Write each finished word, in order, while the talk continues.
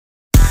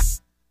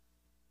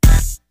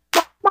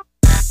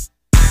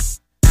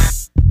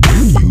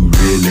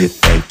really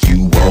think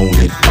you want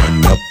it,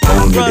 run up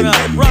on it and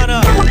let me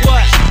know.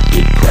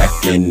 Get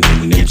crackin'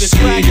 in them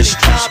city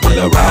streets where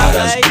the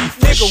riders be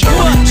for sure.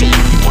 So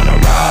if you wanna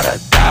ride or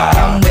die,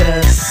 come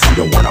with us. you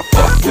don't wanna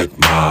fuck with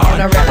mine.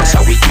 That's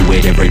how we do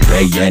it every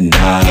day and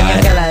night.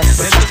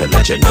 But just to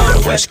let you know,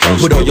 the West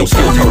Coast. Put on your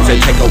steel toes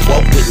and take a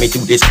walk with me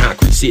through this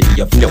concrete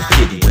city of no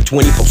pity. With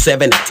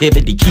 24/7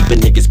 activity, keeping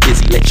niggas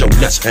busy, let your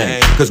nuts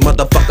hang. Cause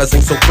motherfuckers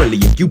ain't so friendly.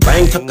 If you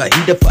bang, tuck a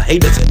heater for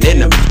haters and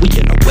enemies. We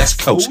in the West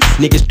Coast.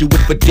 Niggas do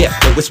it for death,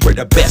 though it's where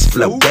the best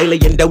flow. Daily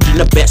indulging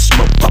the best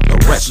smoke, fuck the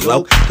rest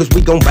low. Cause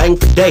we gon' bang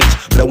for days.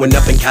 Blowing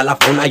up in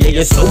California,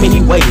 yeah, in so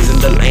many ways. In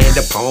the land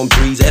of palm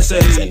trees,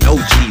 SAs and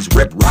OGs.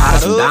 Rip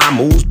riders and dime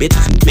moves,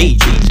 bitches and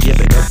BGs. Give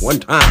it up one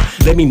time.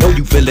 Let me know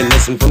you feeling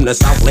this. And from the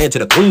Southland to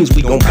the Queens,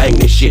 we gon' bang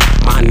this shit.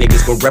 My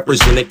niggas gon'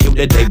 represent it till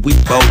the day we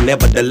fall.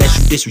 Nevertheless,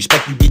 you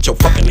disrespect, you get your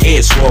fucking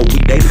head swole. We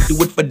daily do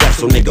it for death,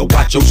 so nigga,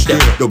 watch your step.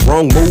 The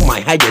wrong move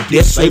might have you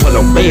disabled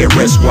on bed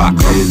rest where I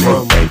come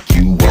from. Think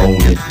you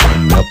want it,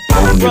 run up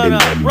on it and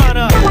let me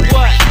know.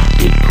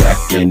 Get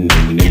crackin'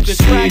 in them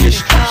city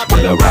streets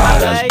where the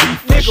riders be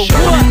for sure.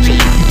 So if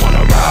you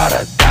wanna ride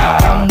or die,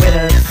 Come with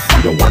us.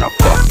 you don't wanna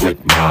fuck with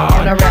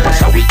mine. That's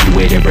how we do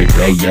it every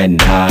day and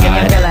night.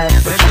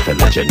 But just to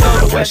let you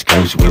know, the West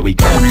Coast where we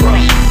come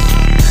from.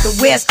 The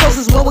West Coast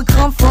is where we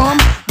come from,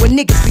 where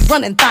niggas be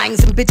running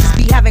things and bitches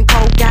be having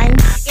cold game.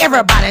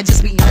 Everybody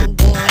just be on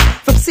one,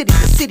 from city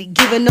to city,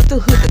 giving up the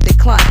hood that they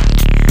climb.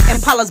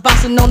 Impalas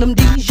bouncing on them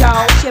D's,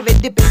 y'all. Chevy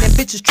dipping and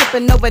bitches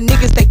tripping over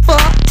niggas they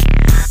fuck.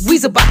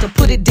 We's about to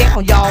put it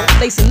down, y'all.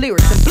 Lacing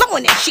lyrics and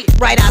blowing that shit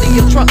right out of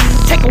your trunk.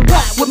 Take a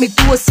walk with me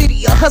through a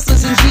city of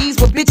hustlers and G's,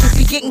 where bitches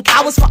be getting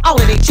cowards for all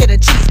of their cheddar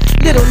cheese.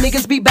 Little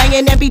niggas be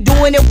banging and be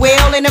doing it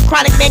well, and the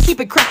chronic man keep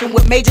it cracking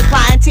with major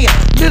clientele.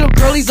 Little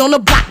girlies on the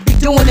block be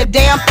doing the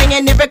damn thing,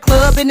 and every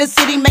club in the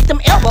city make them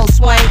elbows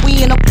swing.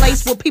 We in a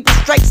place where people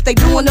straight stay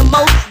doing the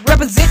most,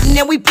 representing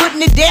and we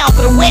putting it down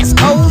for the West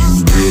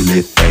Coast. You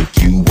really think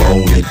you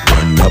want it,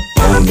 run up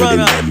on it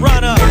and let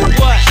me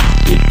know.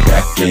 Get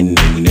crackin'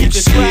 in them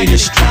city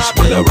streets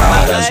where the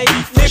riders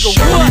be for sure.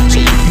 So if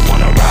you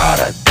wanna ride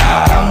or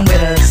die, Come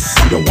with us.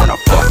 you don't wanna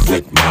fuck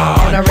with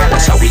mine.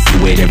 That's how we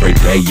do it every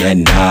day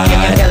and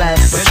night.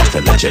 But just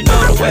to let you know,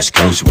 the West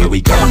Coast where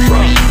we come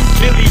from.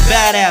 Really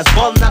badass,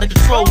 ballin' out of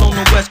control on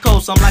the West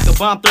Coast. I'm like a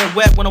bomb threat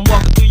wet when I'm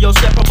walking through your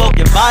set,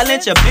 provoking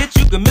violence. Ya bitch,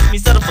 you can miss me,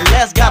 settle for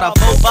less. Got a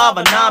 4.5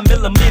 or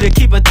 9mm,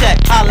 keep a tech.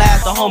 Holla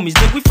at the homies,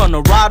 think we from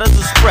the Riders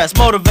Express.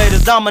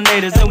 Motivators,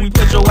 dominators, and we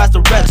put your ass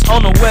to rest.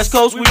 On the West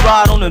Coast, we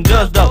ride on them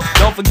dust though.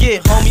 Don't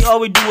forget, homie, all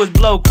we do is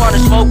blow.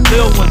 Carnage, smoke,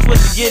 bill, one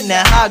twisted, getting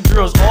that hot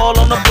girls all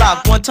on the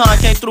block. One time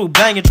came through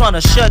banging, trying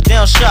to shut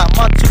down shop.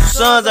 My two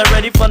sons ain't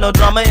ready for no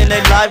drama in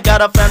their life.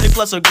 Got a family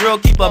plus a girl,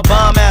 keep a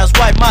bomb ass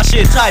wife. My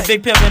shit tight,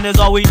 big pimpin' is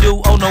all we do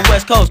on the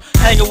West Coast.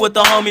 Hanging with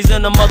the homies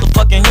in the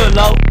motherfucking hood,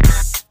 low.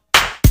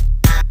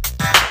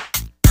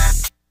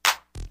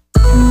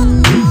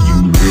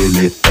 You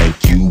really think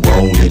you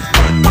want it,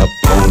 run up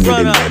on it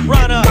and let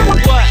me know.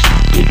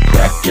 Get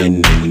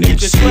crackin' in them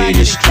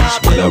city streets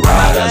where the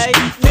riders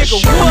be for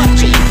sure. So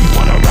if you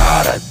wanna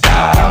ride or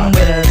die, Come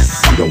with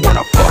us. you don't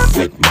wanna fuck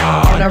with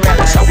mine.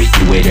 That's how we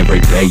do it every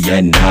day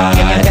and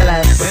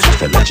night. But just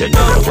to let you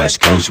know, the West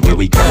Coast where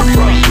we come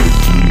from.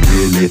 You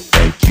really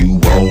think you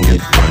want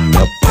it, run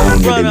up on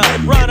it and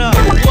let me know.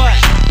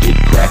 Get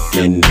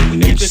crackin' in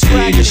them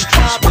city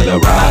streets where the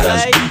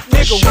riders be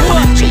for sure.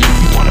 So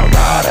if you wanna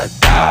ride or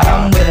die,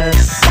 Come with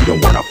us. you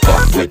don't wanna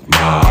fuck with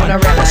mine.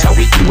 That's how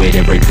we do it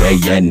every day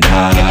and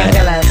night.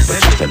 But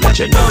just to let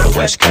you know, the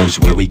West Coast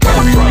where we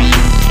come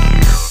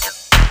from.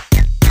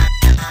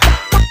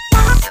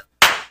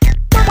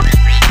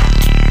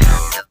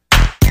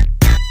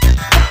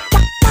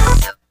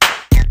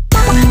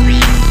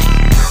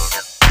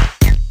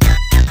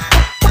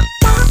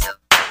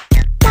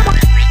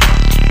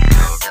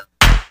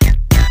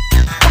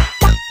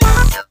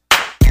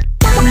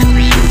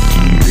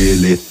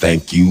 Really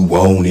think you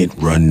want it,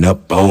 run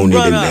up on it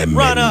and let me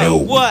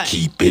know.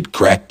 Keep it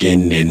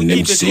crackin' in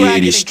them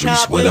city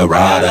streets where the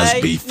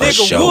riders be for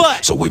sure.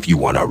 So if you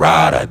wanna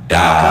ride or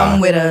die,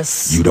 Come with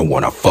us. you don't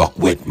wanna fuck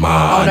with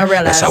mine.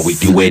 Wanna That's how we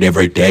do it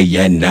every day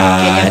and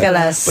night. Can you feel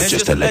us? But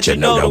just to let you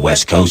know, the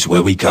West Coast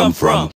where we come from.